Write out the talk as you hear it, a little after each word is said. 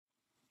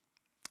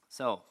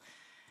So,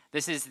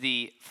 this is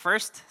the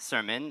first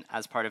sermon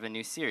as part of a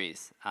new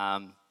series.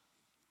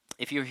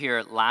 If you were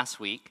here last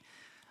week,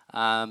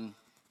 if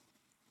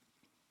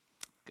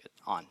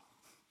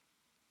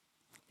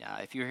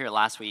you were here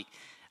last week,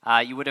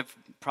 you would have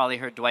probably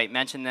heard Dwight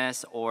mention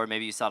this, or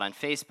maybe you saw it on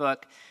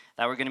Facebook,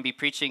 that we're going to be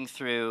preaching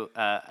through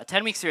a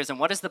 10-week series on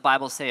what does the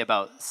Bible say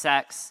about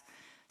sex,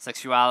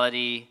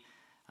 sexuality,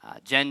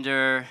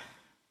 gender,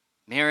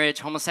 marriage,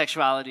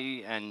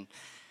 homosexuality, and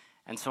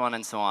so on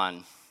and so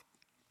on.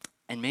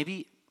 And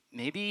maybe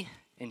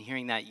in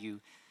hearing that you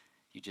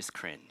just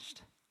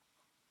cringed.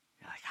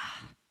 You're like,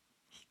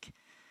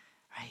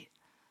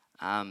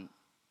 right?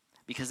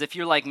 Because if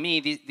you're like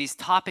me, these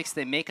topics,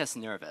 they make us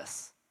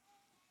nervous.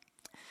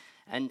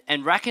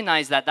 And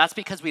recognize that that's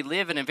because we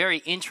live in a very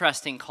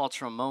interesting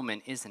cultural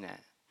moment, isn't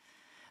it?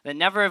 That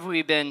never have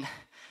we been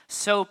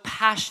so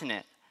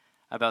passionate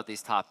about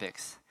these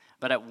topics,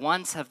 but at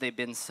once have they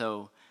been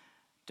so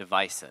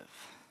divisive.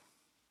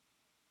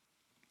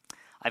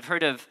 I've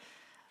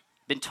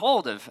been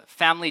told of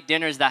family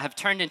dinners that have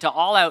turned into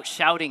all-out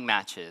shouting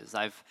matches.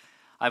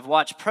 I've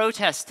watched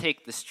protests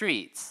take the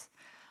streets.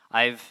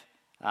 I've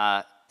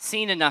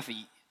seen enough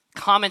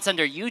comments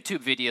under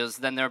YouTube videos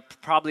than there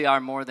probably are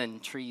more than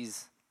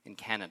trees in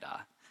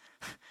Canada.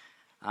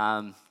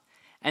 And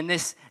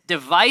this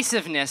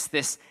divisiveness,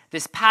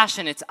 this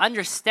passion, it's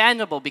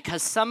understandable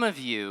because some of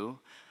you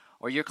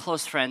or your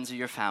close friends or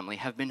your family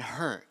have been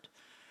hurt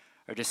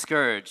or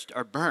discouraged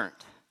or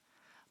burnt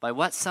by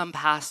what some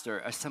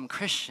pastor or some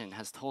Christian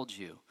has told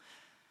you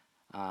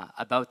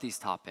about these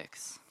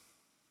topics.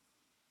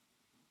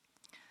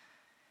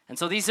 And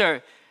so these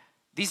are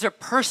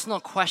personal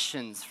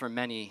questions for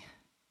many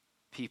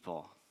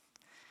people.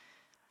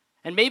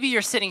 And maybe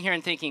you're sitting here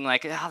and thinking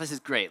like, this is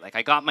great. Like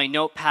I got my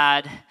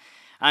notepad.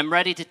 I'm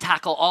ready to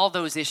tackle all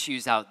those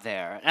issues out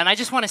there. And I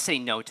just want to say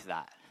no to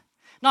that.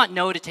 Not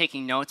no to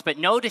taking notes, but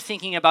no to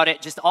thinking about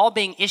it just all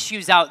being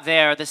issues out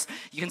there. This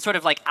you can sort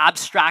of like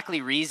abstractly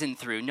reason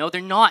through. No,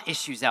 they're not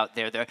issues out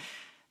there.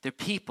 They're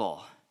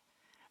people.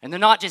 And they're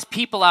not just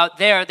people out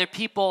there, they're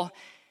people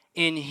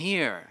in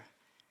here.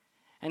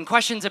 And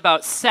questions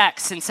about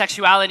sex and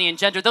sexuality and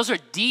gender, those are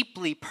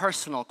deeply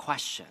personal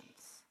questions.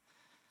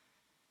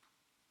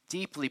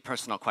 Deeply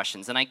personal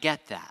questions, and I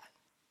get that.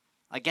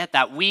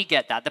 We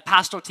get that. The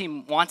pastoral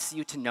team wants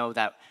you to know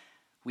that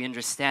we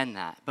understand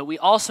that. But we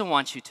also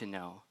want you to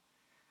know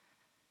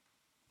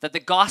that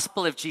the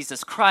gospel of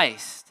Jesus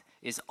Christ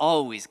is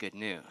always good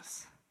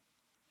news.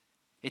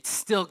 It's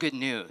still good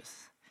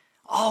news.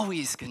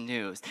 Always good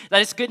news.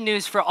 That it's good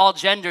news for all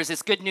genders.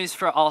 It's good news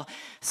for all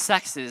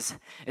sexes.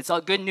 It's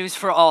all good news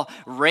for all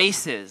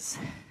races.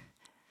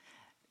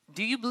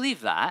 Do you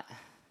believe that?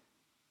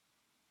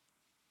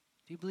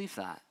 Do you believe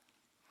that?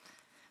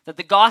 That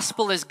the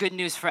gospel is good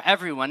news for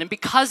everyone. And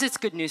because it's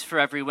good news for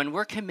everyone,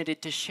 we're committed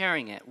to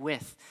sharing it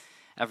with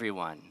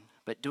everyone,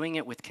 but doing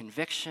it with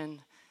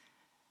conviction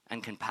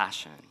and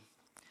compassion.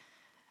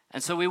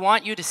 And so we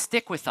want you to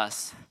stick with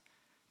us,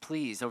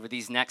 please, over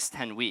these next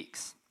 10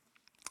 weeks.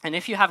 And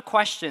if you have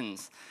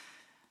questions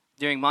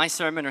during my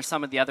sermon or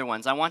some of the other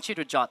ones, I want you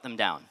to jot them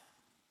down.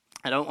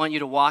 I don't want you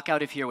to walk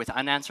out of here with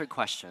unanswered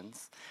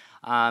questions.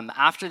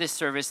 After this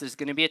service, there's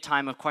going to be a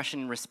time of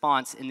question and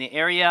response in the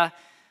area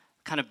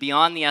kind of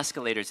beyond the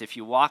escalators. If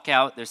you walk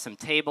out, there's some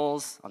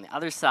tables on the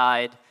other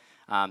side,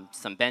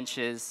 some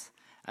benches,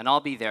 and I'll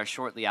be there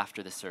shortly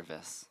after the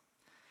service.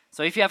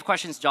 So if you have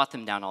questions, jot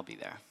them down, I'll be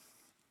there.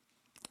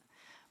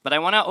 But I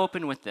want to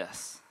open with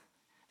this.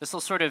 This will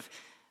sort of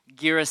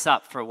gear us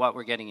up for what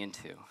we're getting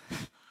into.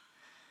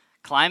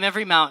 Climb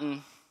every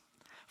mountain,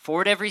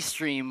 ford every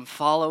stream,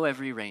 follow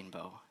every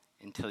rainbow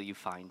until you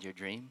find your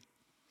dream.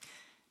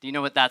 Do you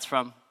know what that's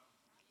from?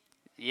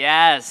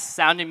 Yes,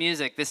 Sound of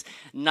Music, this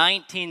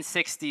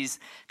 1960s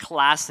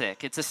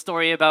classic. It's a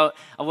story about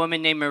a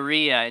woman named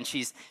Maria, and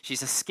she's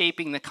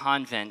escaping the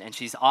convent, and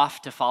she's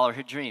off to follow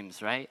her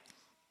dreams, right?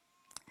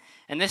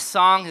 And this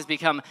song has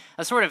become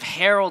a sort of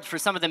herald for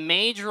some of the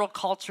major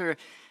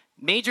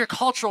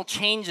cultural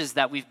changes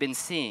that we've been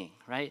seeing,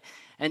 right?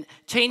 And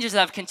changes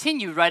that have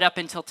continued right up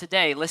until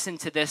today. Listen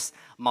to this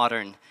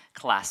modern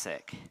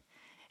classic.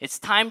 It's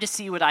time to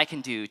see what I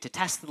can do to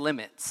test the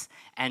limits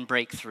and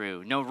break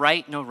through. No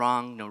right, no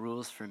wrong, no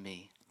rules for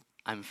me.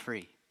 I'm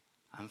free.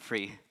 I'm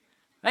free.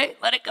 Right?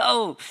 Let it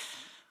go.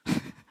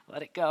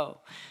 Let it go.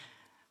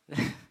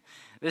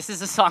 This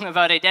is a song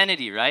about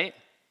identity, right?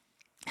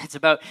 It's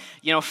about,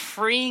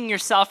 freeing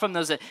yourself from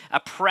those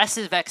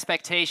oppressive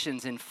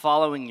expectations and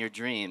following your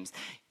dreams.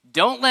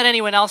 Don't let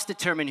anyone else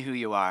determine who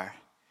you are.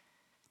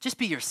 Just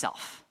be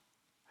yourself.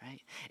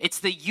 Right? It's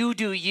the you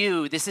do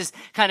you. This is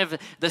kind of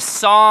the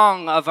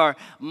song of our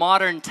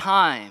modern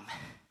time.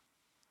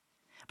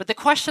 But the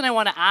question I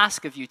want to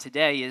ask of you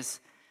today is,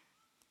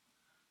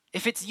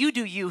 if it's you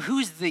do you,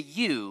 who's the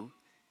you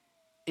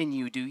in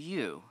you do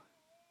you?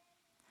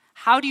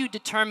 How do you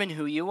determine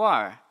who you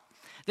are?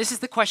 This is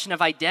the question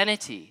of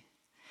identity.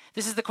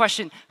 This is the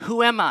question,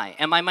 who am I?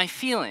 Am I my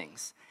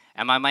feelings?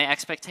 Am I my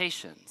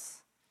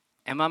expectations?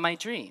 Am I my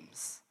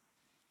dreams?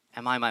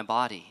 Am I my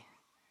body?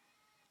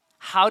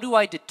 how do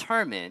I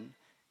determine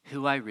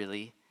who I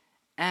really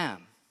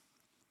am?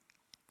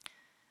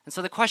 And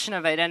so the question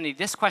of identity,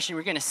 this question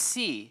we're going to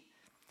see,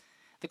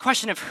 the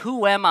question of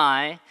who am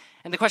I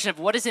and the question of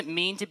what does it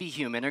mean to be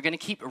human are going to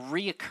keep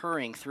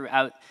reoccurring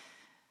throughout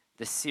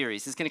this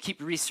series. It's going to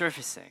keep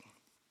resurfacing.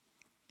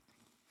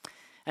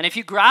 And if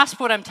you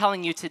grasp what I'm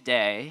telling you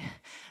today,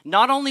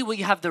 not only will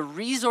you have the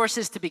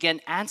resources to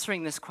begin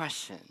answering this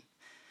question,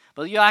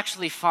 but you'll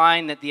actually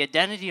find that the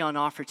identity on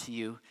offer to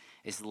you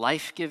is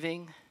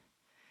life-giving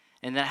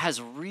and that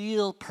has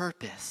real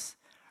purpose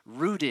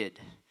rooted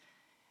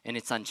in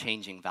its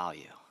unchanging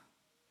value.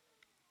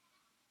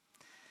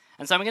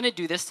 And so I'm going to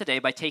do this today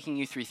by taking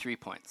you through 3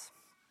 points.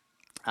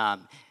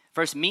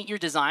 First, meet your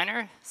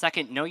designer.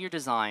 Second, know your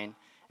design.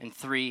 And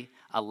 3,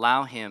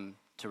 allow him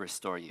to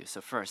restore you. So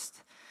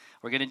first,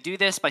 we're going to do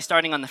this by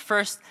starting on the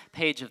first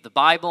page of the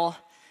Bible.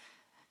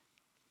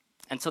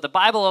 And so the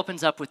Bible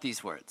opens up with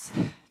these words.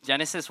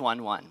 Genesis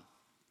 1:1.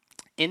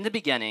 In the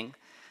beginning,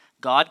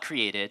 God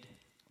created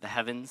the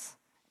heavens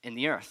and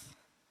the earth.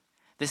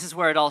 This is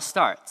where it all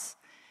starts.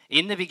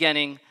 In the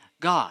beginning,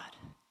 God.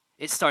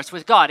 It starts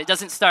with God. It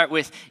doesn't start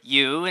with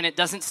you, and it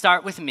doesn't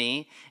start with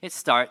me. It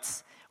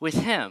starts with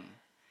him.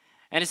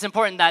 And it's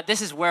important that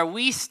this is where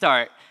we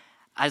start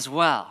as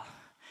well.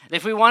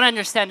 If we want to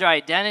understand our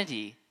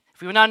identity,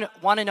 if we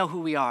want to know who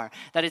we are,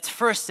 that it's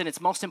first and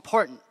it's most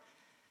important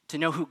to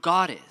know who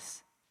God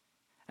is.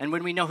 And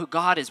when we know who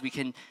God is, we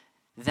can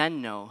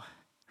then know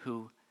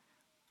who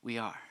we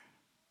are.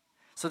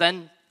 So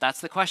then,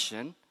 that's the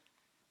question,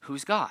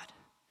 who's God?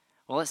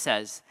 Well, it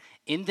says,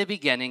 in the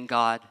beginning,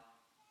 God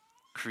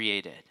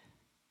created.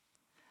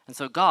 And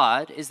so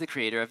God is the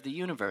creator of the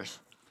universe.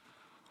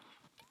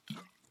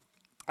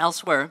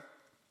 Elsewhere,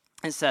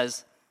 it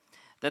says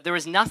that there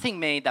was nothing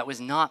made that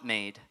was not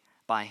made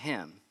by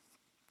him.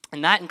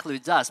 And that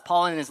includes us.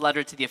 Paul, in his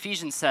letter to the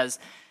Ephesians, says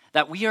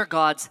that we are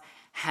God's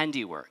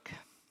handiwork.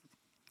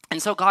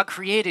 And so God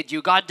created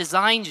you, God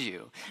designed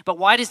you. But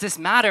why does this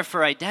matter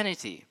for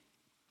identity?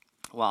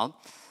 Well,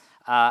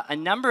 a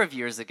number of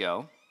years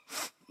ago,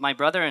 my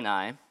brother and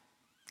I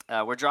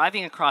were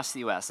driving across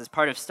the U.S. as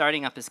part of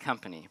starting up his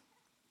company.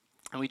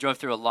 And we drove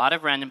through a lot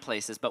of random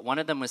places, but one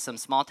of them was some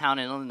small town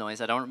in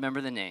Illinois. I don't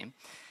remember the name.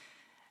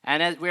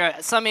 And as we were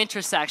at some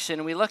intersection,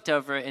 and we looked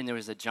over, and there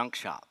was a junk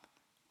shop.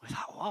 We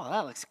thought, whoa,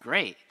 that looks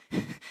great.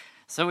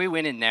 So we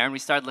went in there, and we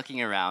started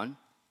looking around.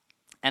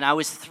 And I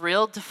was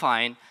thrilled to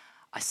find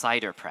a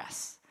cider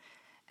press.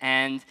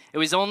 And it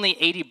was only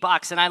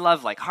 $80, and I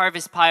love like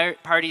harvest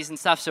parties and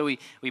stuff, so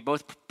we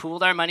both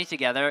pooled our money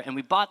together, and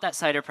we bought that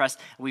cider press,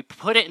 and we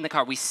put it in the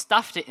car. We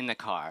stuffed it in the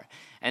car,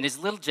 and his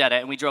little Jetta,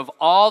 and we drove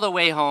all the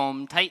way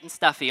home, tight and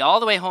stuffy, all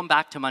the way home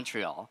back to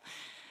Montreal.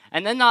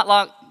 And then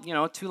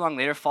too long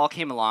later, fall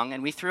came along,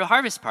 and we threw a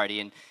harvest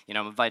party, and,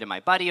 invited my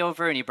buddy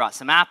over, and he brought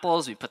some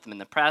apples. We put them in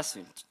the press,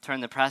 we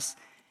turned the press,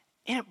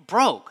 and it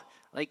broke.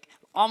 Like,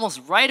 almost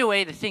right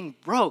away, the thing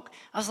broke.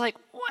 I was like,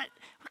 what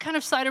kind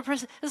of cider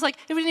press? It's like,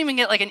 it wouldn't even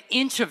get like an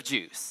inch of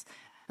juice.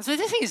 And so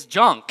this thing is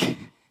junk.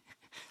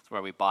 That's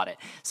where we bought it.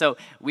 So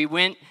we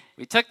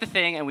took the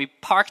thing, and we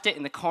parked it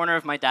in the corner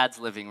of my dad's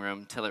living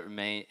room till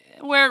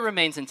where it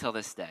remains until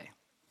this day.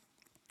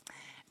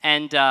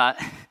 And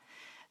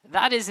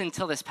that is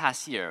until this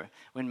past year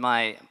when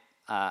my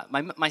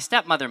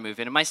stepmother moved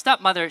in. And my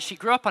stepmother, she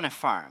grew up on a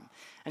farm.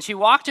 And she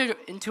walked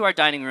into our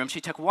dining room. She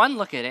took one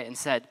look at it and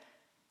said,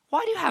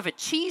 "Why do you have a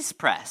cheese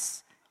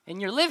press in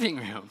your living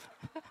room?"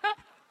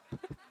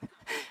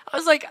 I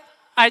was like,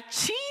 a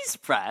cheese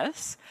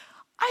press?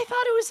 I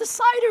thought it was a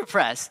cider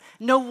press.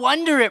 No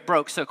wonder it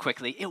broke so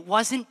quickly. It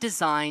wasn't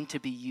designed to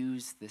be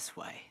used this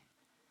way.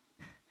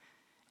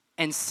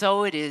 And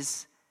so it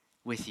is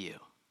with you.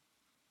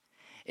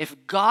 If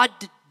God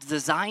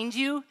designed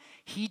you,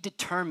 he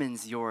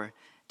determines your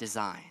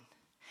design.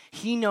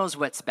 He knows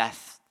what's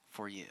best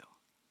for you.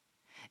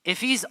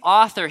 If he's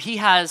author, he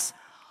has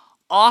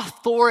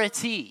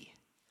authority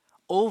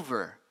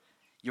over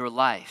your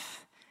life.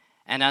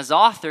 And as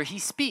author, he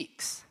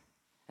speaks.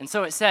 And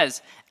so it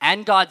says,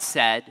 and God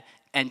said,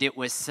 and it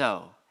was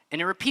so.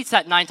 And it repeats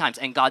that 9 times,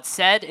 and God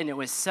said, and it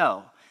was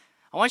so.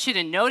 I want you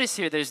to notice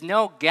here there's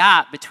no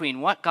gap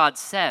between what God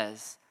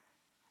says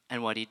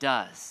and what he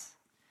does.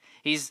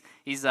 He's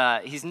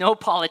no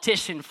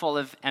politician full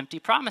of empty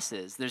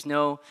promises. There's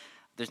no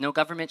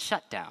government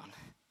shutdown.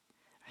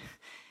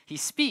 He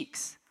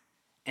speaks,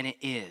 and it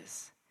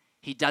is.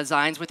 He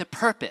designs with a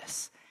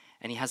purpose,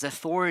 and he has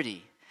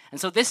authority. And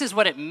so this is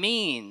what it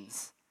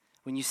means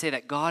when you say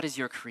that God is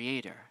your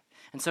creator.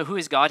 And so who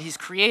is God? He's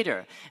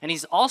creator. And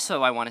he's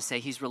also, I want to say,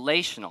 he's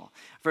relational.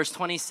 Verse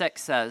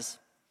 26 says,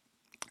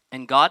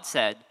 and God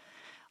said,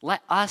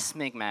 let us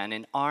make man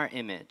in our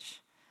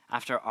image,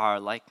 after our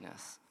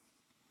likeness.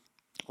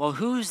 Well,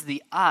 who's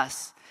the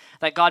us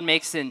that God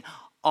makes in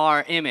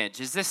our image?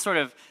 Is this sort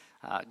of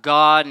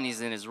God, and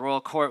he's in his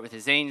royal court with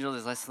his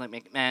angels, let's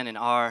make man in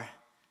our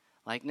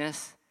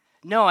likeness?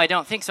 No, I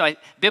don't think so.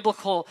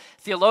 Biblical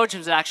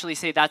theologians would actually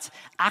say that's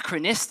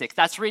anachronistic.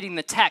 That's reading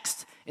the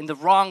text in the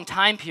wrong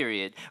time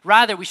period.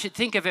 Rather, we should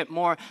think of it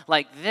more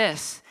like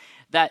this,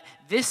 that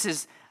this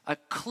is a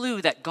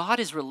clue that God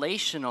is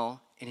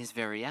relational in his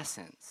very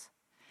essence,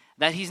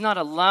 that he's not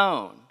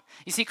alone.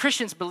 You see,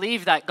 Christians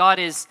believe that God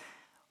is,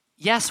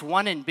 yes,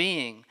 one in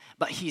being,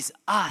 but he's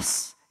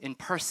us in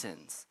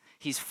persons.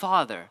 He's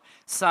Father,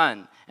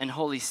 Son, and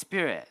Holy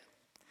Spirit.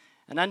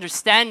 And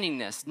understanding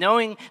this,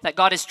 knowing that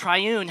God is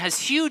triune, has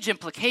huge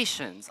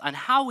implications on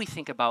how we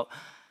think about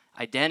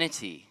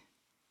identity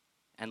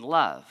and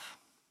love.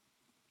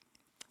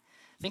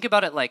 Think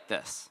about it like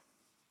this.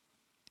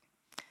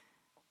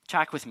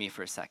 Track with me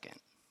for a second.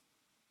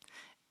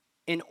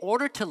 In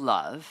order to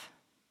love,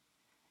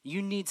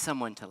 you need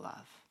someone to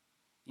love.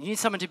 You need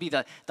someone to be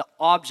the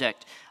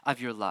object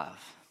of your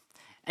love.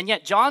 And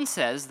yet John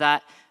says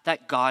that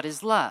God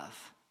is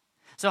love.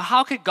 So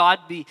how could God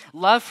be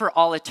love for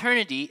all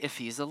eternity if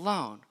he's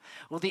alone?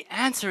 Well, the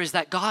answer is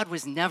that God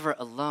was never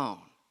alone.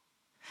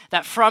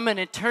 That from an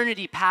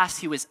eternity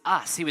past, he was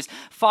us. He was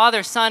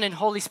Father, Son, and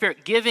Holy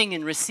Spirit giving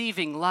and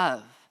receiving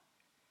love.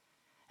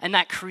 And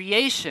that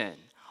creation,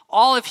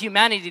 all of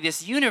humanity,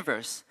 this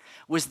universe,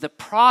 was the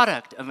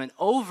product of an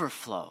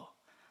overflow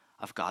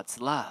of God's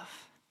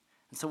love.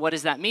 And so what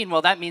does that mean?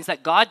 Well, that means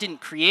that God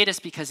didn't create us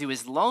because he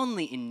was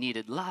lonely and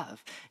needed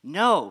love.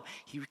 No,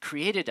 he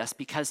created us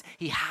because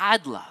he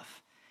had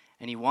love,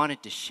 and he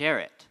wanted to share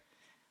it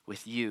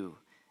with you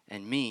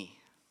and me.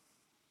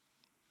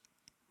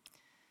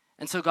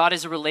 And so God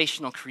is a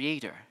relational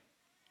creator,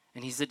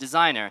 and he's a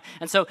designer.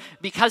 And so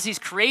because he's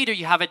creator,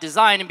 you have a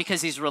design, and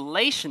because he's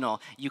relational,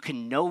 you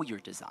can know your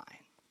design.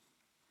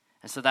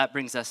 And so that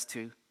brings us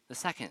to the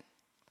second,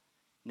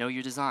 know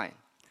your design.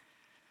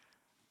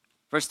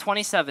 Verse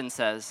 27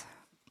 says,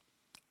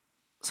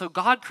 so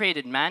God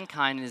created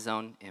mankind in his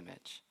own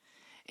image.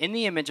 In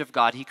the image of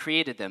God, he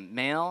created them,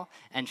 male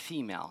and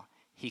female,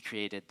 he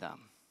created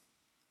them.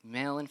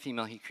 Male and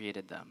female, he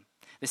created them.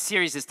 The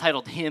series is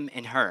titled Him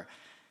and Her.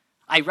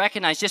 I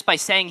recognize just by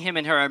saying him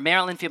and her,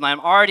 male and female, I'm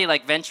already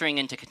like venturing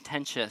into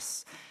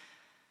contentious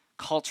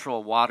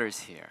cultural waters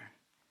here.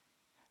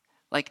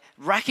 Like,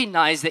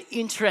 recognize the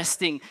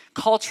interesting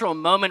cultural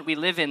moment we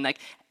live in. Like,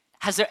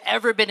 has there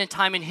ever been a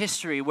time in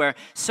history where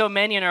so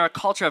many in our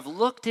culture have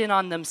looked in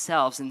on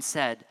themselves and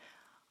said,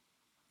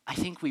 I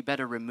think we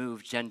better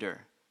remove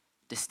gender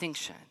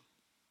distinction?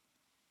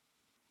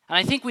 And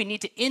I think we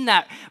need to, in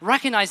that,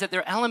 recognize that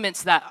there are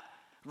elements that,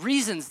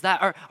 reasons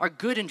that are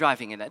good in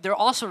driving in that. There are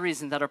also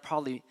reasons that are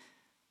probably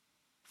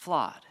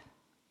flawed.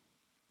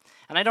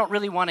 And I don't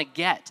really want to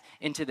get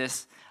into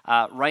this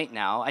right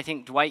now. I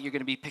think, Dwight, you're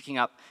going to be picking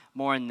up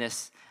more in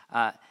this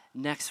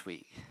next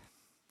week.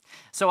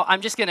 So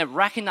I'm just going to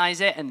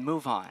recognize it and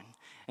move on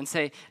and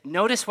say,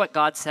 notice what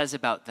God says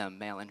about them,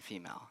 male and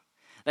female.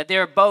 That they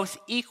are both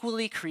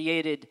equally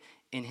created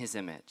in his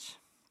image.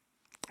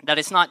 That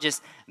it's not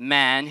just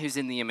man who's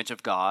in the image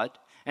of God,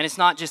 and it's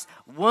not just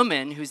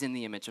woman who's in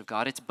the image of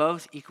God. It's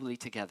both equally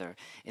together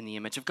in the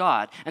image of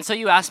God. And so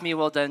you ask me,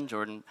 well then,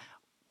 Jordan,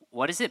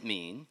 what does it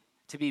mean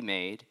to be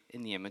made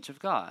in the image of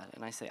God?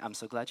 And I say, I'm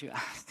so glad you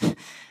asked.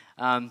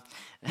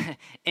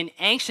 In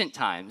ancient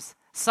times,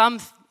 some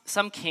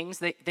kings,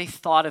 they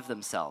thought of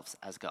themselves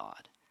as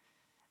God.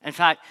 In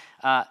fact,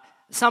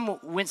 some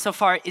went so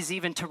far as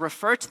even to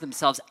refer to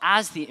themselves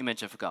as the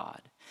image of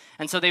God.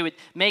 And so they would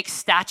make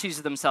statues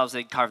of themselves.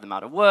 They'd carve them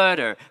out of wood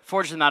or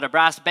forge them out of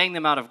brass, bang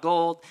them out of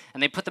gold,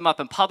 and they put them up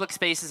in public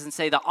spaces and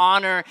say, the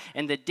honor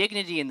and the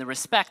dignity and the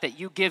respect that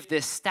you give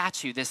this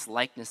statue, this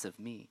likeness of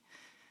me,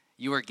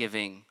 you are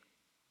giving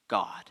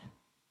God.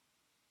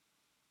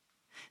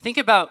 Think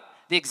about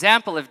the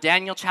example of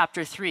Daniel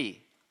chapter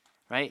 3,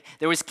 right?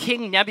 There was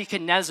King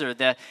Nebuchadnezzar,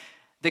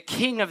 the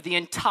king of the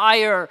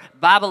entire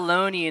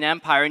Babylonian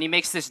empire, and he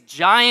makes this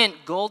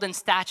giant golden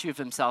statue of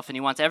himself, and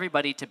he wants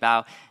everybody to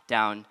bow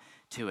down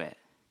to it.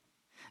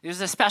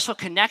 There's a special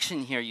connection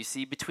here, you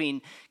see,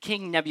 between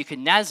King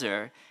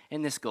Nebuchadnezzar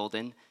and this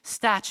golden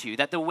statue,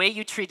 that the way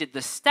you treated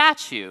the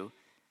statue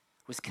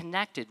was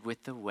connected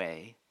with the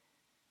way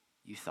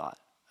you thought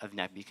of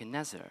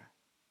Nebuchadnezzar.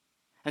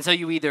 And so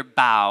you either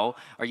bow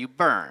or you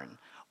burn.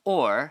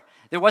 Or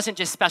there wasn't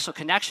just special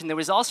connection, there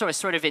was also a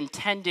sort of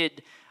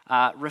intended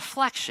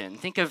reflection.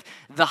 Think of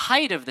the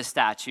height of the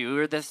statue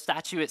or the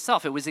statue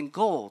itself. It was in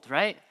gold,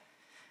 right?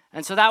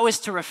 And so that was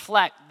to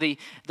reflect the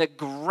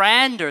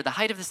grandeur, the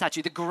height of the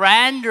statue, the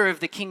grandeur of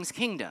the king's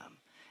kingdom,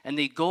 and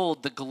the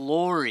gold, the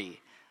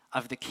glory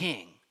of the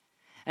king.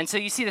 And so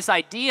you see this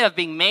idea of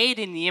being made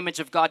in the image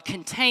of God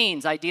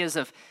contains ideas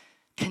of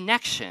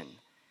connection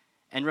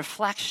and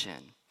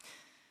reflection.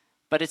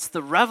 But it's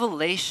the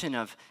revelation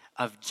of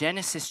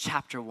Genesis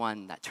chapter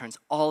 1 that turns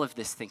all of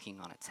this thinking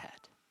on its head.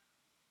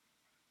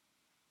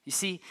 You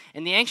see,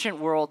 in the ancient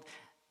world,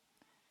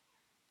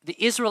 the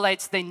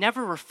Israelites, they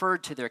never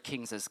referred to their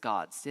kings as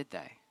gods, did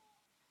they?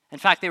 In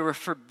fact, they were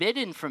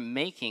forbidden from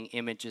making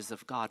images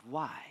of God.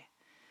 Why?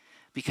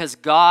 Because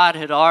God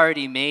had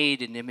already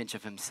made an image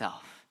of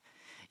himself.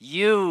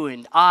 You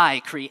and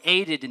I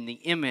created in the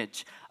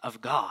image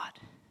of God.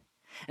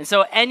 And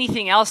so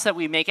anything else that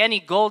we make, any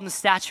golden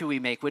statue we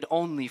make, would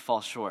only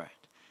fall short.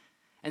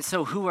 And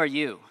so who are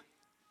you?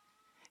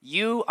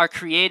 You are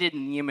created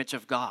in the image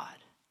of God.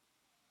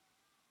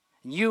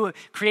 You were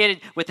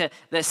created with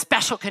the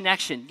special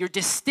connection. You're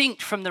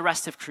distinct from the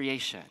rest of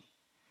creation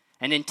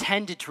and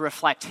intended to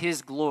reflect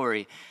his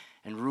glory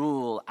and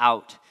rule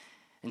out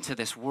into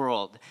this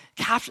world.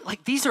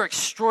 These are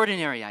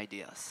extraordinary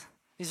ideas.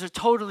 These are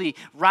totally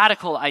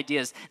radical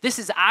ideas. This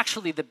is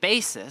actually the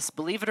basis,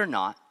 believe it or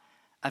not,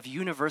 of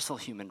universal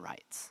human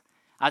rights.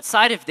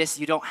 Outside of this,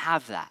 you don't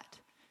have that.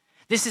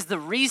 This is the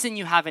reason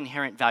you have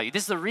inherent value.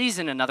 This is the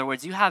reason, in other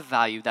words, you have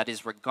value that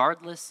is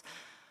regardless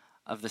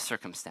of the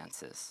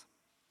circumstances.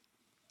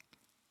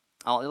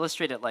 I'll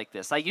illustrate it like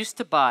this. I used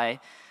to buy,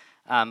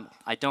 what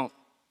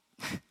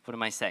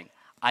am I saying?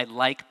 I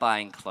like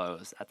buying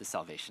clothes at the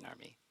Salvation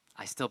Army.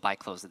 I still buy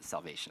clothes at the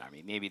Salvation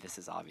Army. Maybe this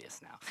is obvious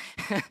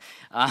now.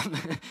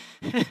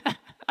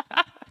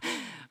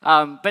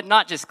 But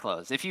not just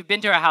clothes. If you've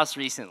been to our house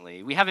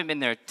recently, we haven't been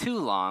there too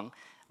long,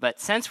 but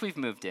since we've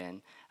moved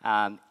in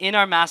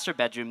our master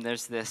bedroom,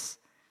 there's this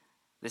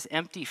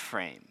empty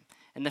frame.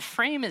 And the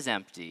frame is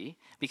empty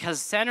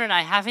because Sandra and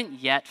I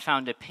haven't yet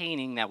found a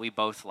painting that we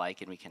both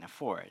like and we can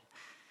afford.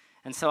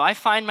 And so I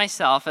find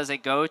myself, as I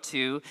go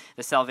to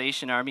the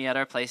Salvation Army at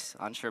our place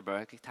on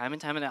Sherbrooke, time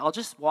and time again, I'll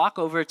just walk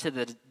over to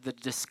the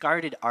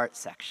discarded art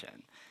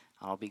section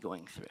I'll be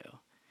going through.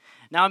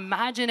 Now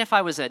imagine if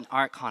I was an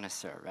art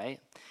connoisseur, right?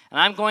 And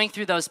I'm going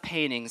through those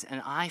paintings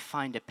and I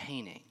find a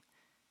painting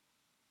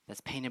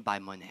that's painted by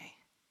Monet.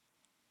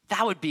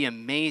 That would be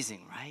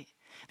amazing, right?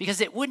 Because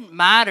it wouldn't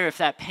matter if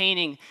that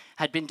painting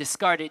had been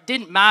discarded. It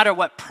didn't matter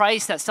what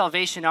price that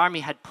Salvation Army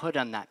had put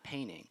on that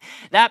painting.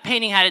 That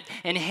painting had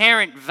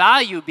inherent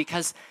value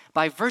because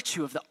by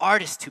virtue of the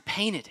artist who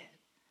painted it.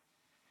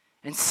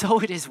 And so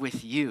it is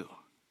with you,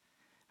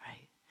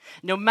 right?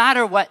 No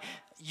matter what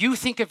you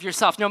think of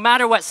yourself, no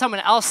matter what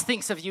someone else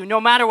thinks of you, no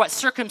matter what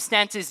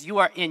circumstances you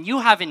are in, you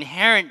have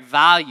inherent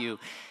value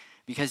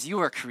because you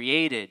are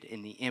created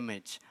in the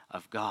image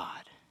of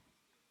God.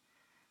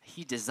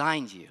 He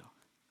designed you.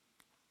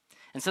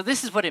 And so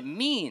this is what it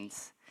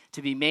means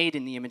to be made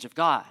in the image of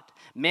God.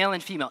 Male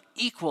and female,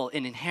 equal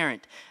in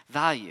inherent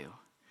value.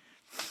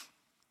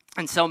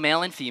 And so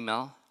male and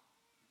female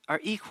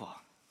are equal.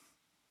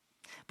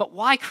 But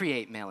why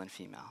create male and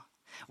female?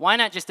 Why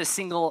not just a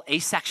single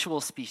asexual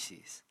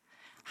species?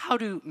 How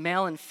do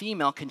male and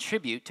female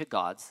contribute to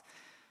God's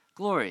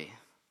glory?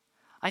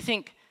 I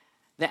think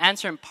the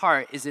answer in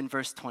part is in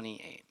verse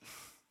 28.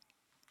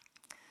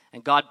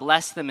 And God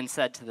blessed them and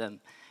said to them,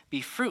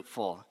 "Be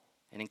fruitful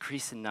and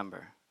increase in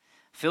number.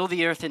 Fill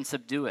the earth and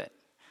subdue it.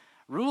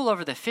 Rule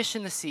over the fish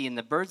in the sea and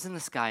the birds in the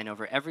sky and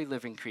over every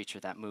living creature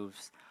that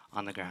moves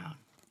on the ground."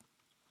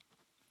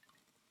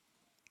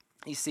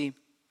 You see,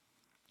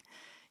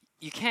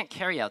 you can't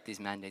carry out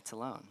these mandates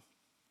alone.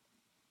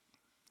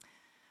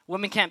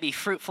 Woman can't be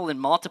fruitful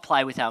and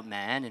multiply without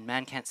man, and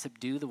man can't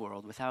subdue the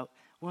world without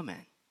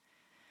woman.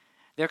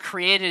 They're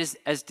created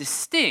as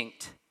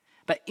distinct,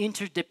 but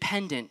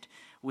interdependent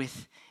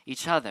with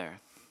each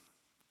other.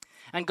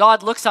 And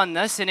God looks on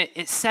this and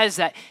it says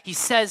that, he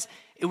says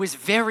it was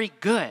very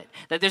good,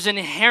 that there's an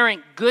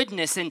inherent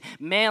goodness in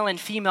male and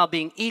female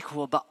being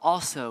equal, but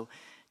also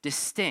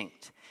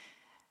distinct.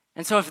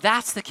 And so if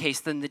that's the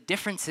case, then the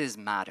differences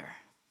matter.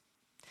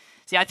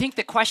 See, I think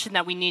the question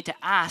that we need to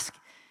ask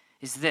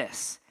is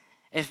this: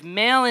 if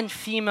male and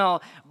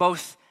female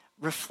both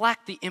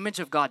reflect the image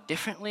of God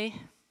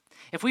differently,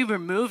 if we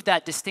remove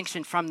that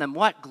distinction from them,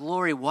 what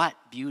glory,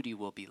 what beauty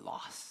will be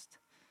lost?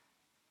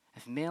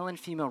 If male and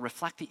female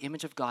reflect the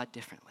image of God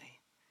differently,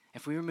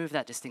 if we remove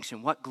that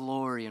distinction, what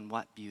glory and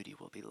what beauty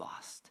will be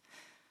lost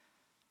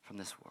from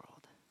this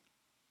world?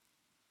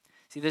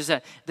 See, there's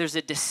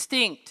a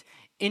distinct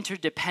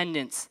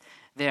interdependence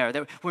there,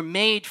 that we're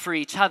made for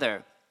each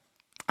other.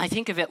 I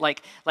think of it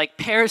like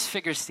pairs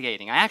figure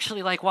skating. I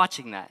actually like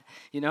watching that,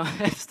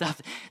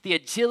 stuff. The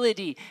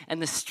agility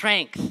and the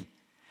strength,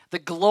 the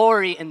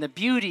glory and the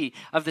beauty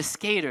of the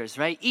skaters,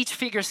 right? Each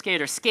figure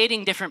skater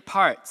skating different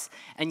parts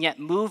and yet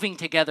moving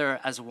together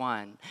as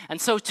one.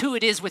 And so too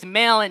it is with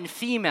male and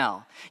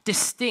female,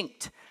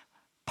 distinct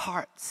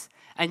parts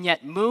and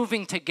yet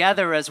moving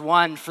together as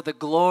one for the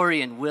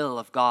glory and will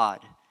of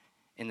God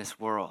in this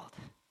world.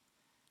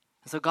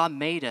 And so God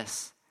made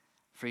us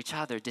for each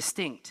other,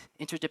 distinct,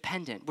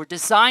 interdependent. We're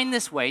designed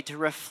this way to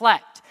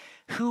reflect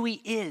who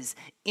he is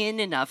in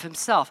and of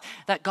himself.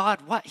 That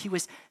God, he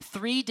was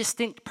three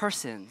distinct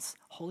persons,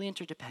 wholly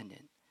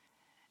interdependent,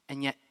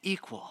 and yet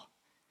equal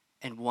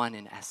and one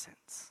in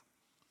essence.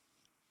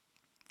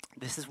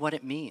 This is what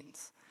it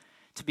means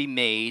to be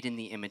made in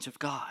the image of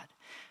God.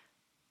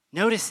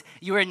 Notice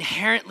you are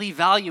inherently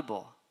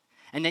valuable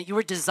and that you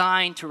are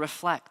designed to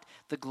reflect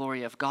the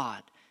glory of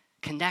God.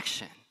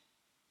 Connection,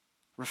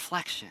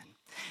 reflection.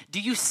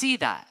 Do you see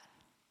that?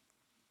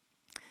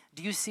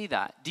 Do you see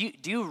that? Do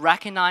you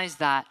recognize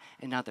that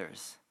in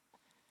others?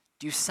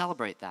 Do you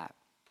celebrate that?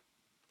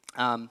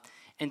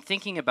 In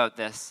thinking about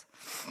this,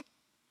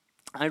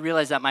 I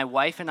realized that my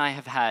wife and I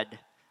have had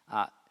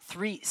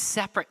 3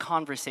 separate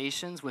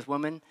conversations with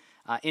women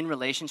in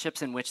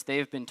relationships in which they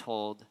have been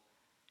told,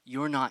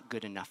 "You're not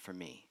good enough for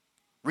me,"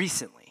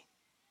 recently.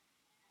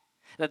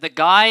 That the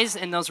guys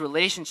in those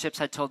relationships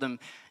had told him,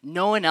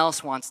 no one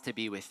else wants to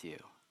be with you.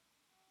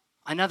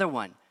 Another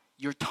one,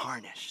 you're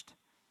tarnished.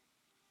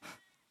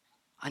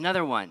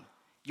 Another one,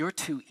 you're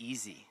too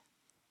easy.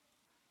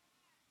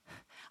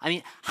 I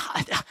mean,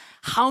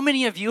 how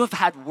many of you have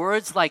had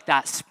words like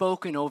that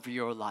spoken over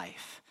your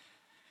life?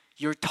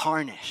 You're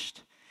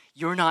tarnished.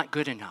 You're not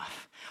good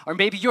enough. Or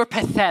maybe you're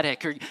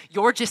pathetic, or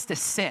you're just a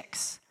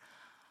 6.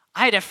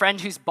 I had a friend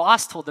whose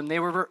boss told them they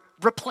were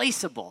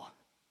replaceable.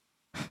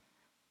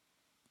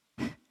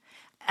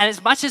 And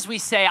as much as we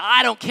say,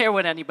 I don't care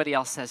what anybody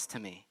else says to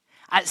me,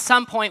 at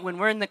some point when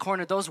we're in the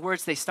corner, those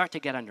words, they start to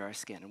get under our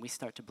skin, and we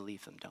start to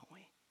believe them, don't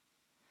we?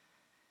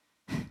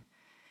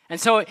 And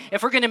so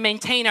if we're going to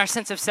maintain our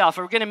sense of self,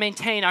 or we're going to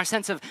maintain our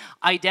sense of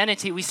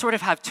identity, we sort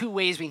of have 2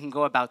 ways we can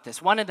go about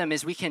this. One of them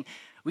is we can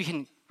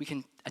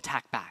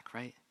attack back,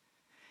 right?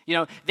 You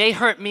know, they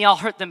hurt me, I'll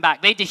hurt them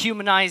back. They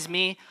dehumanize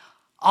me,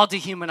 I'll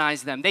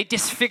dehumanize them. They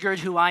disfigured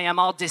who I am,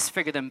 I'll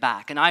disfigure them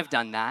back. And I've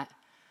done that.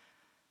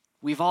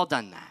 We've all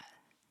done that.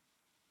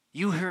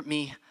 You hurt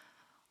me,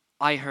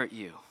 I hurt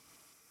you.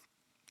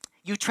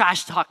 You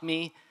trash talk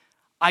me,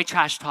 I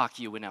trash talk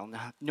you when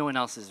no one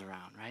else is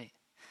around, right?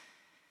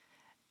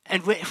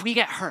 And if we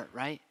get hurt,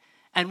 right?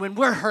 And when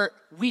we're hurt,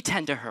 we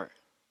tend to hurt.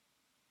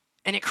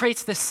 And it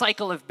creates this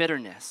cycle of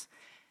bitterness.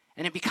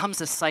 And it becomes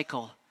a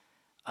cycle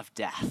of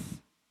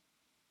death.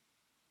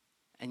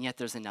 And yet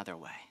there's another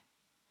way.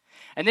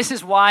 And this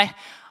is why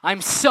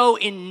I'm so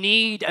in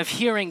need of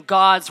hearing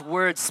God's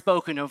word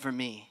spoken over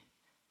me.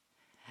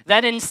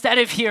 That instead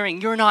of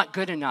hearing, you're not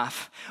good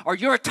enough, or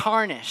you're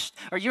tarnished,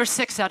 or you're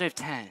 6 out of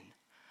 10,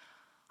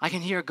 I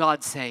can hear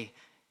God say,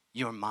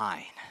 you're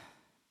mine.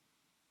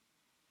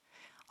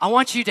 I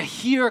want you to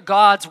hear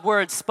God's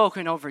word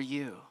spoken over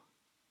you.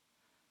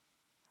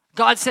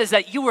 God says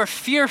that you were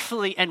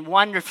fearfully and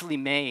wonderfully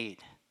made.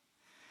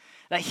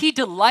 That he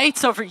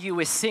delights over you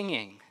with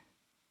singing.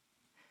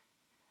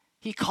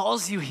 He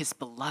calls you his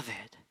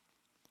beloved.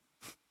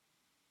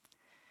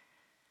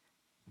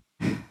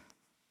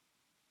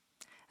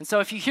 And so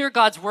if you hear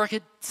God's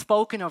word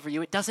spoken over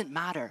you, it doesn't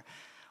matter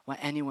what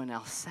anyone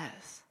else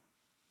says.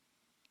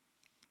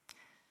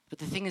 But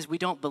the thing is, we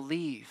don't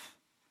believe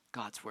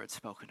God's word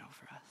spoken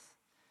over us.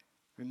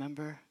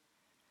 Remember?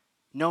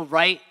 No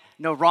right,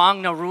 no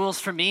wrong, no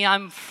rules for me.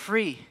 I'm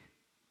free.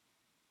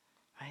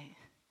 Right?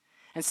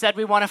 Instead,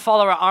 we want to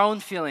follow our own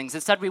feelings.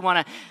 Instead, we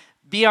want to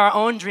be our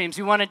own dreams.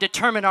 We want to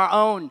determine our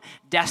own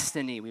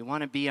destiny. We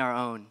want to be our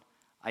own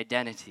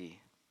identity.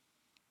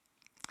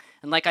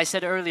 And like I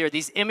said earlier,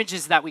 these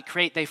images that we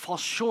create, they fall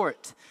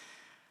short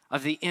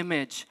of the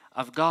image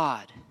of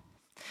God.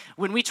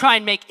 When we try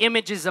and make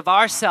images of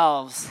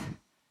ourselves,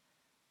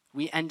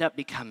 we end up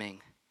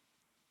becoming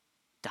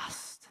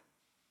dust.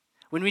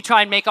 When we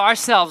try and make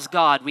ourselves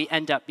God, we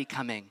end up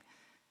becoming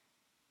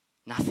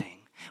nothing.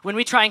 When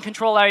we try and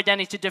control our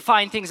identity to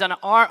define things on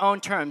our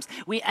own terms,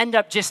 we end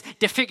up just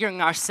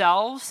disfiguring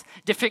ourselves,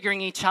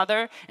 disfiguring each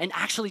other, and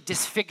actually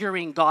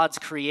disfiguring God's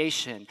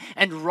creation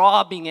and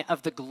robbing it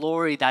of the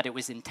glory that it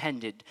was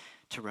intended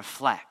to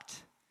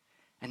reflect.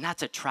 And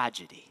that's a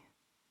tragedy.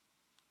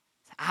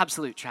 It's an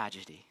absolute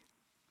tragedy.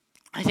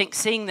 I think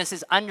seeing this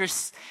is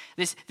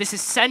this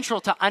is central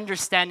to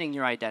understanding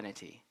your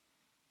identity.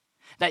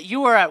 That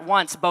you are at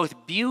once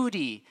both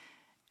beauty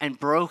and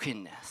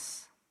brokenness.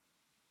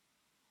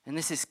 And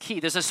this is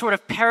key. There's a sort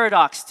of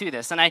paradox to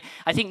this. And I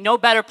think no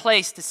better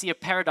place to see a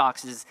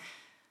paradox is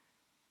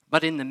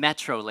but in the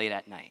metro late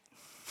at night.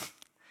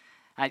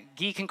 At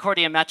Guy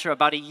Concordia Metro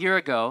about a year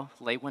ago,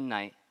 late one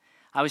night,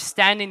 I was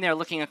standing there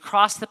looking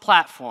across the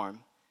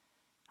platform,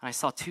 and I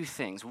saw 2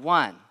 things.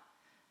 One,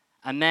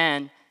 a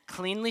man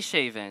cleanly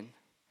shaven,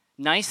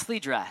 nicely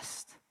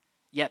dressed,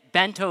 yet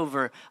bent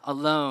over,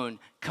 alone,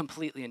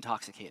 completely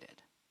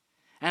intoxicated.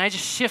 And I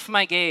just shift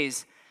my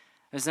gaze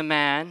as a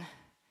man,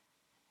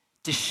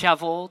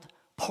 disheveled,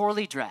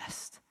 poorly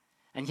dressed,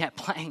 and yet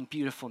playing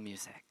beautiful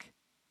music.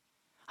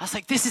 I was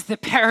like, this is the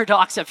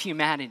paradox of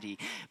humanity.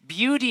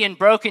 Beauty and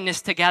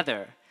brokenness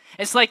together.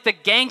 It's like the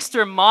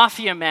gangster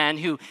mafia man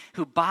who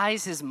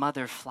buys his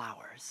mother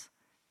flowers.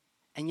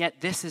 And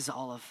yet this is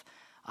all of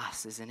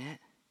us, isn't it?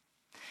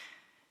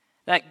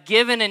 That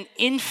given an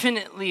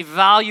infinitely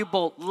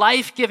valuable,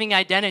 life-giving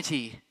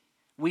identity,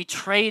 we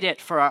trade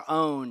it for our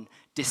own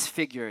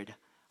disfigured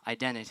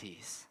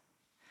identities.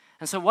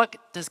 And so what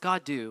does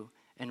God do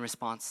in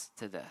response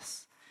to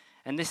this?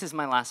 And this is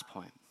my last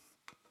point.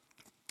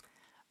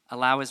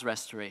 Allow his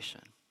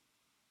restoration.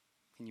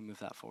 Can you move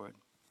that forward?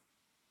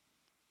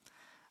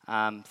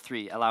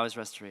 3, allow his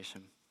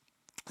restoration.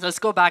 So let's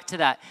go back to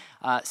that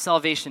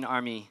Salvation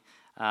Army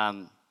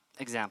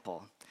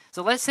example.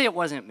 So let's say it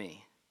wasn't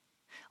me.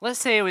 Let's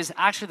say it was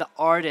actually the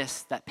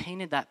artist that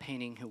painted that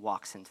painting who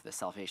walks into the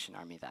Salvation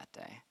Army that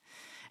day.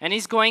 And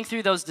he's going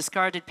through those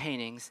discarded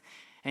paintings,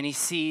 and he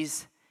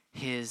sees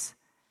his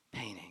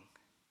painting.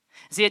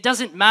 See, it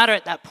doesn't matter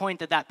at that point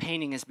that that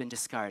painting has been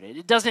discarded.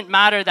 It doesn't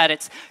matter that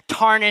it's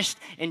tarnished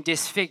and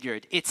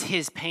disfigured. It's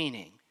his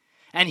painting,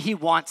 and he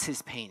wants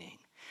his painting.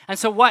 And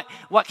so what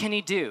can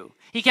he do?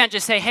 He can't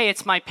just say, hey,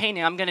 it's my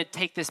painting, I'm going to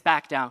take this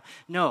back down.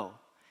 No,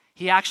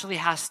 he actually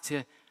has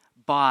to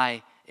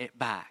buy it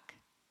back.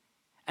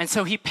 And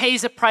so he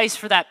pays a price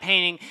for that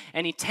painting,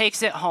 and he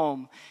takes it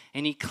home,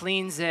 and he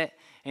cleans it,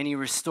 and he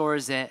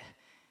restores it,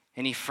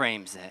 and he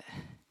frames it.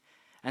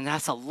 And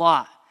that's a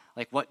lot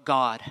like what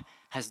God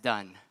has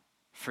done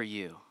for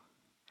you.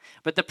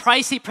 But the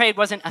price he paid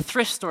wasn't a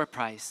thrift store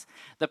price.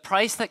 The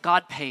price that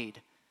God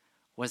paid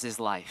was his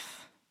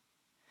life.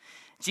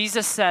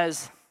 Jesus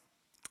says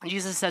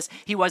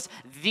he was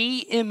the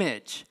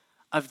image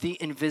of the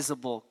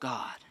invisible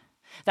God.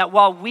 That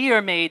while we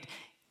are made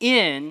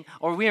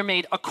we are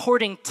made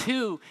according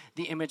to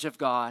the image of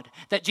God,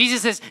 that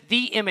Jesus is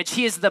the image.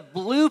 He is the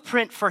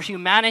blueprint for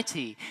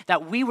humanity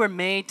that we were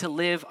made to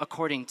live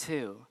according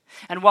to.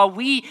 And while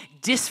we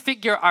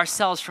disfigure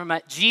ourselves from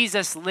it,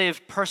 Jesus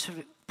lived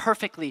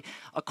perfectly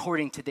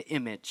according to the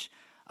image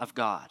of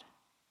God.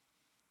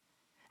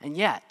 And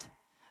yet,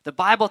 the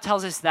Bible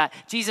tells us that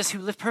Jesus, who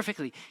lived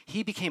perfectly,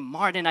 he became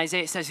marred. In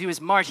Isaiah, it says he was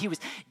marred. He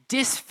was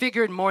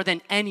disfigured more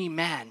than any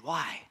man.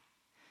 Why?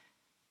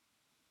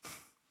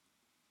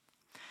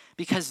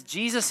 Because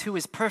Jesus, who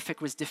is perfect,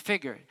 was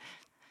disfigured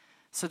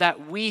so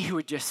that we who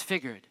are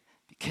disfigured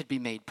could be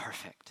made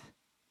perfect,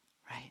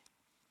 right?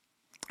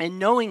 And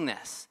knowing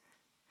this,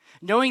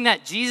 knowing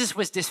that Jesus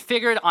was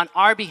disfigured on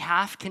our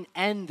behalf can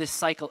end this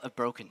cycle of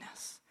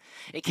brokenness.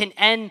 It can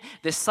end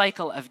this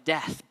cycle of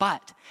death,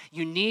 but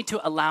you need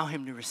to allow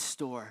him to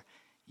restore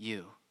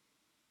you.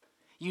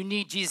 You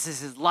need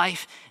Jesus'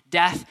 life,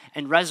 death,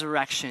 and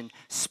resurrection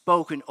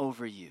spoken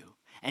over you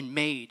and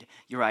made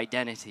your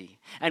identity.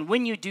 And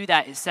when you do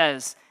that, it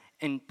says,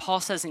 and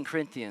Paul says in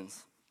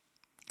Corinthians,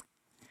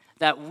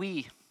 that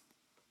we,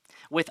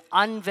 with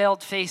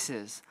unveiled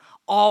faces,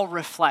 all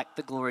reflect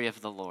the glory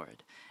of the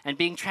Lord. And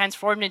being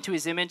transformed into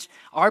his image,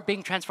 are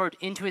being transformed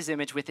into his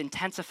image with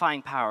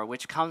intensifying power,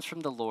 which comes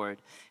from the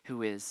Lord,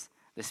 who is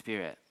the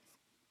Spirit.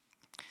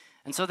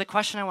 And so the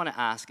question I want to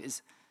ask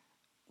is,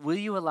 will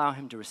you allow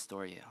him to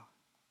restore you?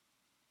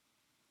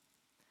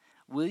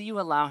 Will you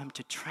allow him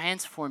to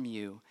transform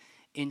you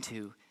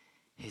into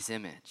his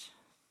image?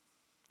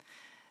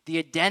 The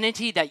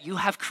identity that you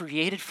have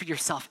created for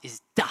yourself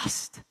is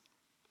dust.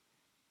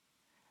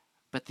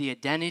 But the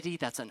identity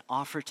that's an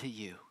offer to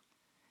you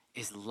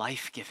is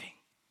life-giving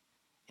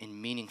and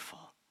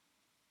meaningful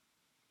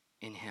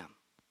in him.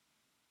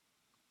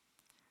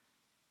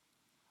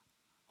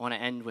 I want to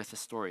end with a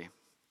story.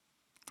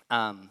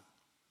 Well,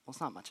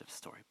 it's not much of a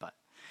story, but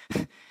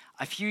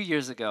a few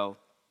years ago,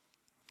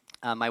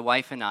 my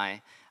wife and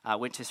I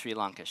went to Sri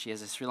Lanka. She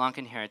has a Sri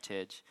Lankan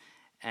heritage,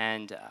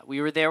 and we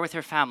were there with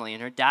her family,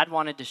 and her dad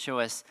wanted to show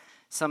us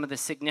some of the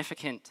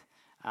significant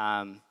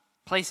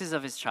places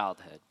of his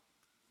childhood.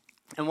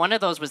 And one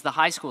of those was the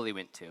high school he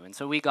went to. And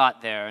so we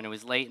got there, and it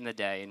was late in the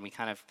day, and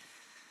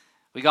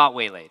we got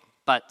waylaid.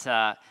 But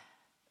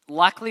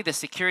luckily, the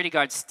security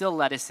guards still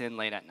let us in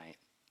late at night.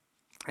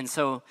 And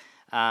so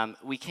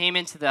we came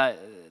into the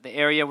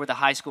area where the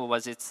high school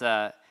was. It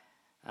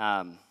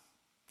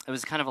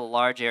was kind of a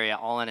large area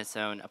all on its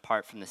own,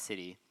 apart from the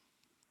city.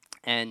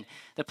 And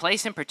the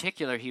place in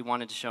particular he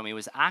wanted to show me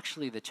was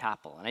actually the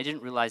chapel. And I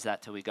didn't realize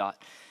that till we got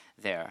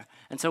there.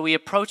 And so we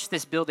approached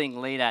this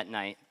building late at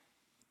night.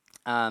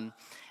 And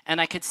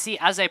I could see,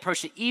 as I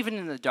approached it, even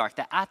in the dark,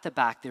 that at the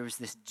back there was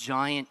this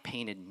giant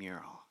painted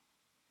mural.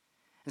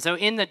 And so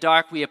in the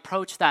dark, we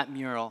approached that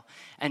mural,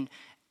 and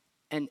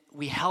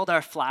we held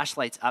our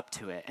flashlights up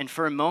to it. And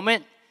for a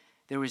moment,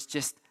 there was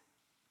just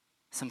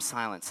some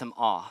silence, some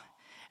awe.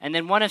 And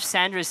then one of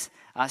Sandra's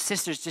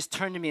sisters just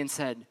turned to me and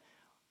said,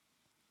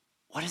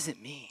 "What does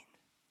it mean?"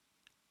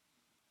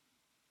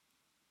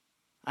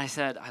 I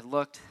said,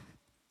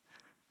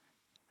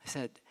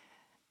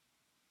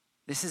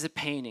 "This is a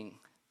painting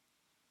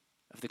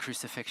of the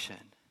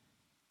crucifixion."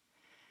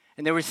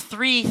 And there were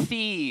 3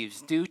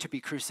 thieves due to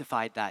be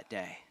crucified that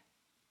day.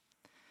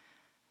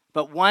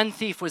 But one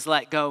thief was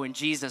let go, and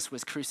Jesus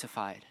was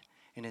crucified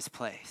in his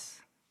place.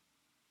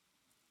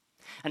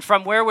 And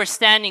from where we're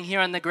standing here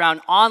on the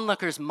ground,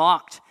 onlookers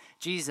mocked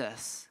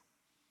Jesus.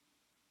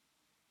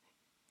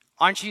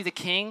 "Aren't you the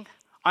king?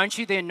 Aren't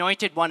you the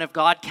anointed one of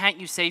God? Can't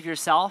you save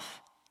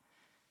yourself?"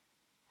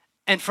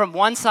 And from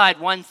one side,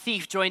 one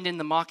thief joined in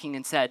the mocking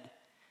and said,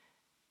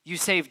 "You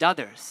saved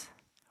others.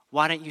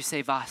 Why don't you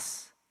save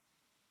us,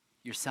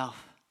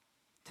 yourself,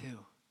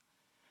 too?"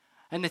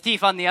 And the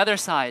thief on the other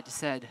side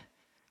said,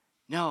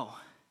 "No,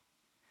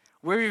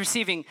 we're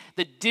receiving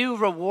the due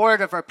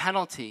reward of our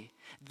penalty.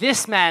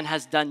 This man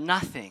has done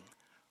nothing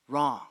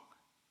wrong."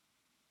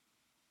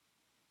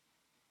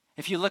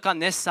 If you look on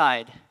this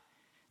side,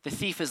 the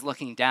thief is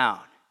looking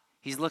down.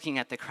 He's looking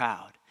at the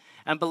crowd.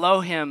 And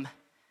below him,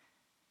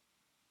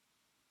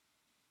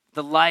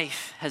 the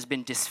life has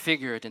been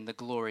disfigured and the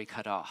glory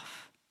cut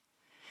off.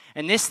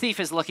 And this thief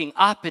is looking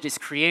up at his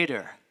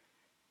creator.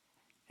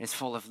 It's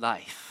full of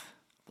life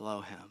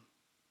below him.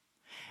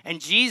 And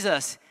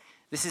Jesus,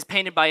 this is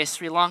painted by a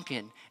Sri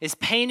Lankan, is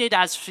painted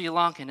as Sri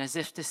Lankan, as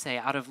if to say,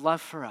 out of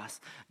love for us,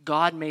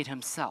 God made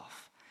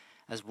himself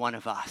as one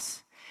of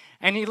us.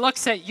 And he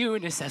looks at you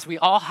and he says, we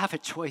all have a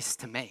choice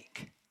to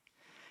make.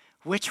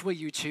 Which will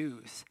you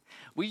choose?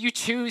 Will you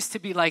choose to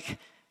be like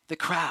the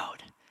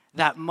crowd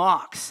that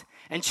mocks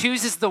and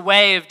chooses the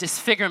way of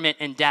disfigurement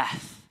and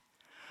death?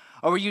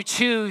 Or will you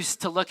choose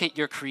to look at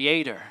your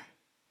Creator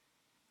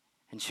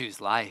and choose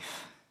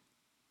life?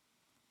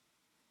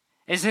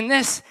 Isn't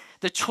this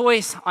the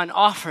choice on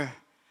offer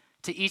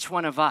to each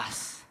one of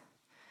us?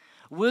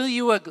 Will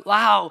you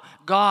allow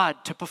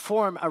God to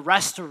perform a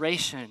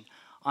restoration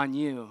on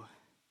you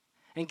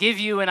and give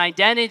you an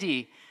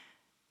identity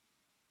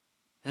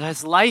that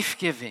is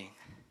life-giving,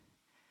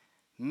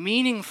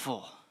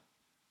 meaningful?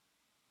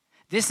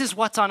 This is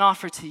what's on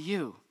offer to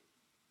you.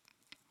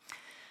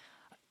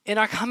 In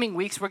our coming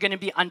weeks, we're going to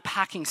be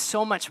unpacking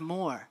so much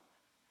more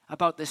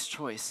about this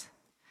choice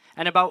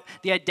and about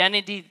the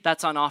identity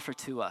that's on offer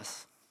to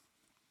us.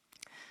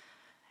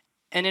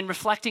 And in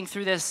reflecting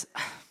through this,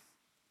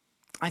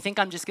 I think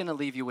I'm just going to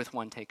leave you with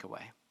one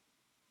takeaway.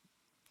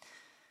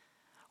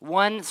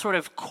 One sort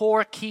of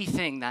core key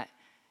thing that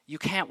you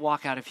can't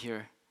walk out of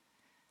here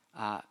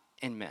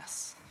and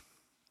miss.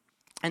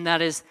 And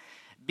that is,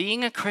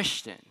 being a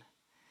Christian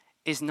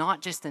is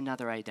not just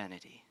another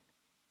identity.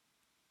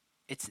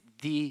 It's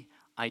the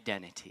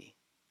identity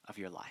of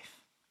your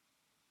life.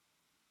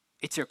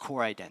 It's your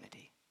core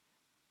identity.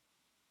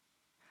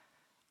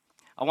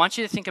 I want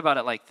you to think about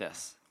it like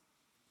this,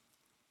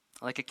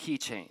 like a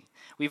keychain.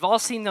 We've all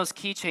seen those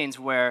keychains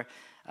where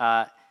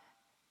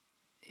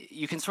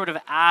you can sort of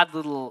add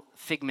little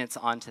figments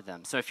onto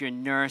them. So if you're a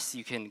nurse,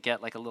 you can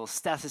get like a little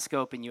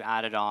stethoscope and you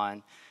add it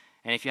on.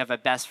 And if you have a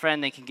best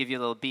friend, they can give you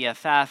a little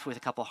BFF with a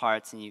couple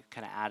hearts and you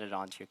kind of add it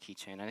onto your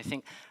keychain. And I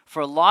think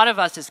for a lot of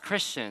us as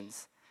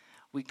Christians,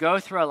 we go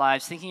through our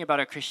lives thinking about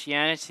our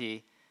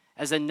Christianity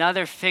as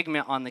another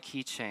figment on the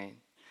keychain.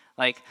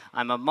 Like,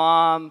 I'm a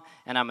mom,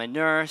 and I'm a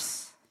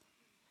nurse,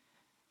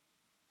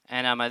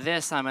 and I'm a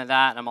this, I'm a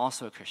that, and I'm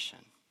also a Christian.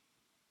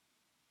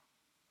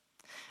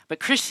 But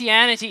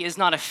Christianity is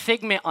not a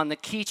figment on the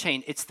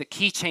keychain, it's the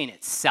keychain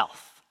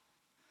itself.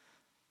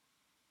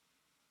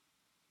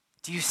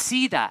 Do you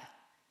see that?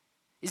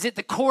 Is it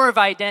the core of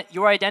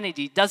your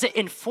identity? Does it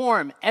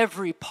inform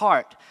every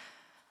part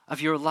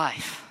of your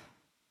life?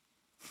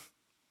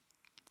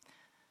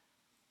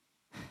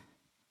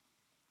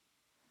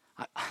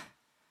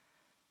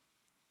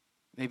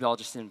 Maybe I'll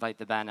just invite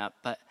the band up,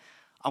 but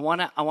I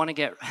want to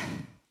get,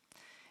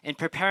 in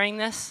preparing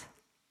this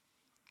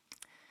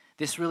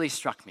really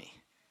struck me.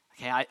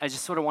 Okay, I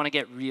just sort of want to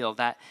get real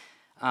that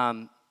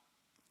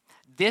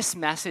this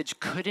message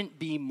couldn't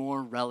be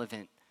more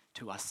relevant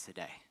to us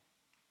today.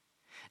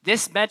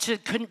 This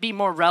message couldn't be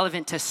more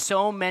relevant to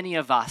so many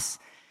of us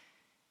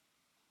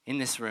in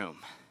this room.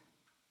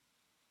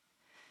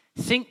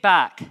 Think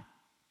back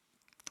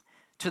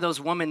to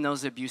those women,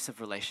 those abusive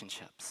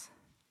relationships.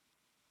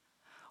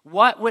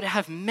 What would it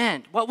have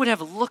meant? What would it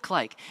have looked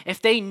like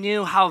if they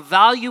knew how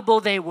valuable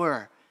they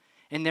were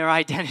in their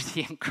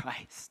identity in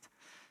Christ?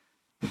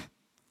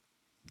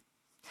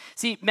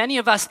 See, many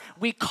of us,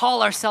 we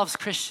call ourselves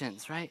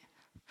Christians, right?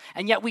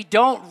 And yet we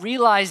don't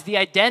realize the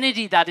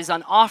identity that is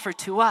on offer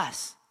to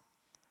us,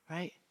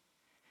 right?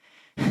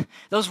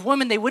 Those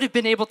women, they would have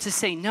been able to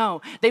say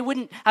no. They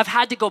wouldn't have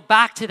had to go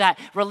back to that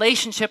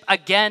relationship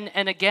again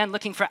and again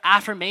looking for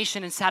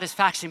affirmation and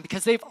satisfaction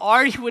because they've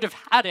already would have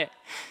had it.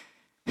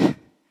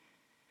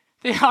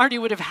 They already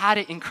would have had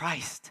it in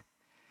Christ.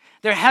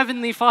 Their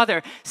heavenly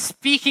Father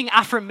speaking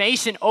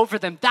affirmation over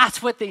them.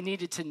 That's what they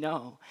needed to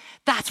know.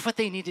 That's what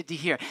they needed to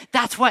hear.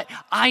 That's what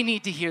I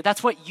need to hear.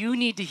 That's what you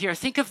need to hear.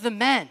 Think of the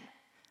men,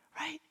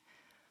 right?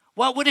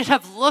 What would it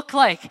have looked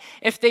like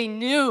if they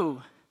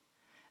knew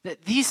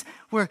that these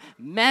were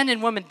men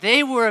and women?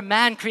 They were a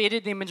man created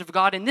in the image of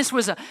God, and this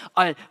was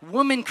a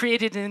woman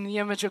created in the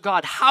image of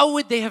God. How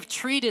would they have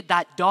treated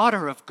that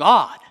daughter of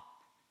God?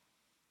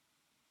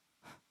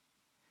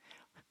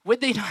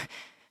 Would they not?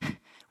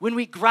 When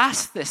we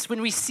grasp this,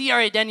 when we see our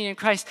identity in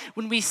Christ,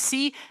 when we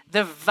see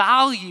the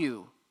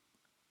value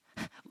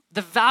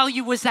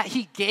was that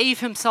he gave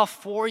himself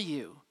for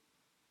you,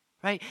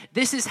 right?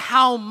 This is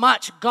how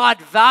much God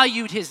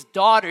valued his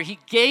daughter. He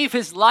gave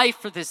his life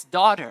for this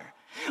daughter.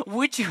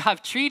 Would you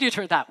have treated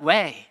her that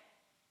way?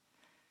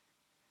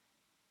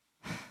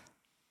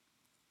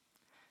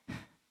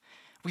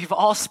 We've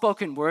all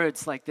spoken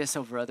words like this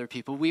over other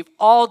people. We've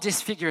all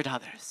disfigured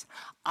others.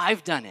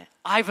 I've done it.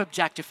 I've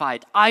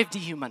objectified. I've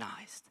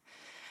dehumanized.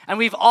 And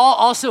we've all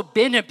also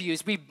been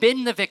abused. We've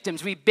been the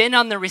victims. We've been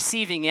on the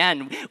receiving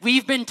end.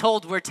 We've been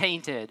told we're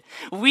tainted.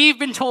 We've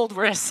been told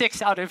we're a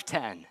 6 out of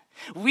 10.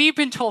 We've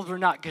been told we're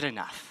not good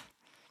enough.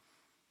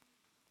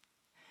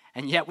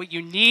 And yet what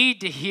you need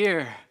to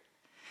hear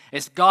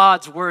is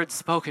God's word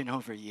spoken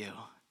over you.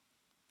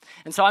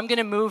 And so I'm going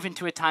to move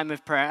into a time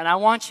of prayer, and I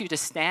want you to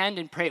stand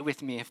and pray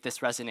with me if this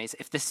resonates.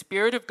 If the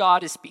Spirit of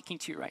God is speaking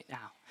to you right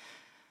now,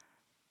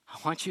 I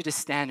want you to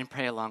stand and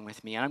pray along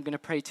with me, and I'm going to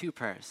pray 2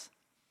 prayers.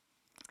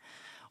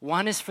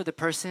 One is for the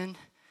person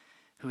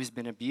who has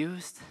been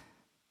abused,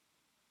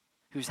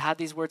 who's had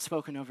these words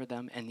spoken over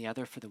them, and the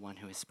other for the one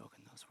who has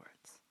spoken those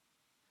words.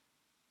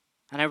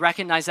 And I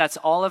recognize that's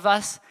all of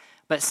us,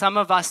 but some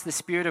of us, the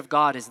Spirit of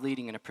God is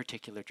leading in a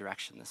particular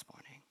direction this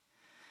morning.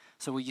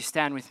 So will you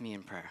stand with me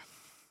in prayer?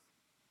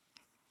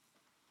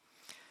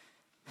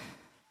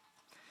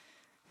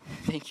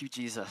 Thank you,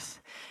 Jesus,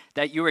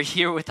 that you are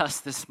here with us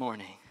this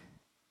morning.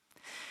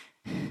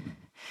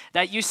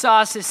 That you saw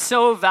us as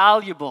so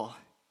valuable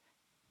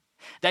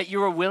that you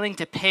were willing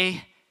to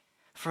pay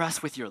for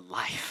us with your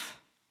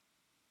life.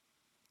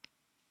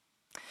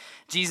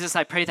 Jesus,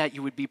 I pray that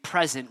you would be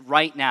present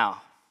right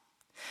now.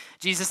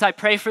 Jesus, I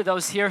pray for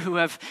those here who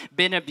have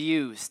been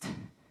abused.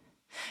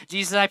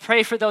 Jesus, I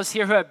pray for those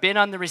here who have been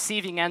on the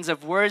receiving ends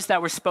of words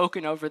that were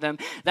spoken over them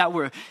that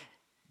were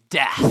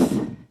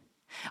death.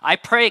 I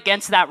pray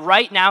against that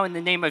right now in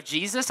the name of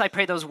Jesus. I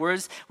pray those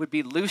words would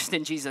be loosed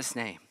in Jesus'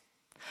 name.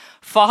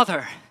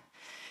 Father,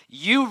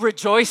 you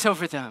rejoice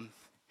over them.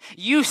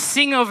 You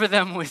sing over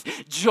them with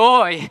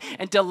joy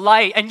and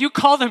delight, and you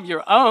call them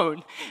your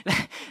own.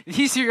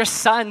 These are your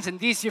sons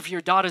and these are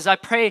your daughters. I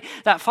pray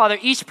that, Father,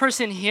 each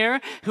person here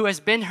who has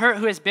been hurt,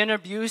 who has been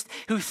abused,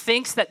 who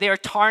thinks that they are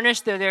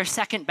tarnished, they're their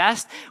second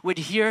best, would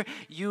hear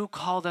you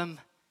call them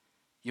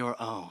your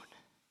own.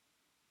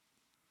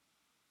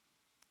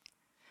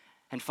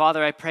 And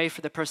Father, I pray for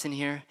the person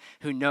here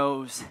who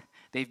knows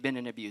they've been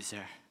an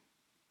abuser,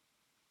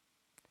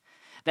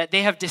 that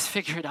they have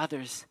disfigured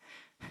others,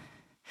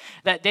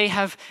 that they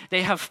have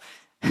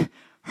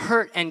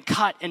hurt and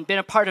cut and been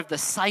a part of the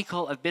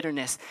cycle of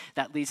bitterness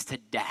that leads to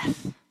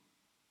death.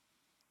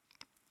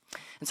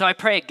 And so I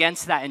pray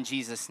against that in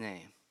Jesus'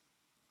 name.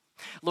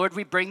 Lord,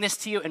 we bring this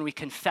to you and we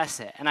confess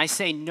it. And I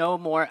say no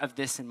more of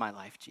this in my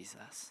life,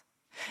 Jesus.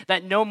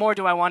 That no more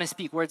do I want to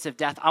speak words of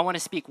death. I want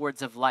to speak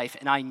words of life,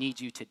 and I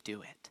need you to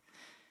do it.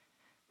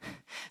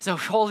 So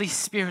Holy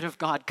Spirit of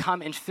God,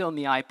 come and fill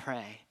me, I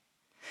pray.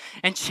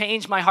 And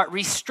change my heart,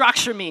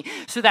 restructure me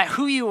so that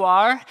who you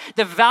are,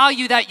 the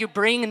value that you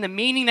bring and the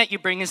meaning that you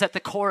bring is at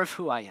the core of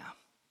who I am.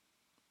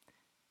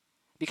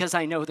 Because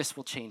I know this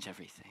will change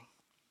everything.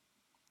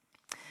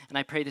 And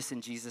I pray this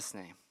in Jesus'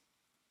 name.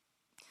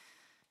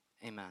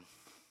 Amen.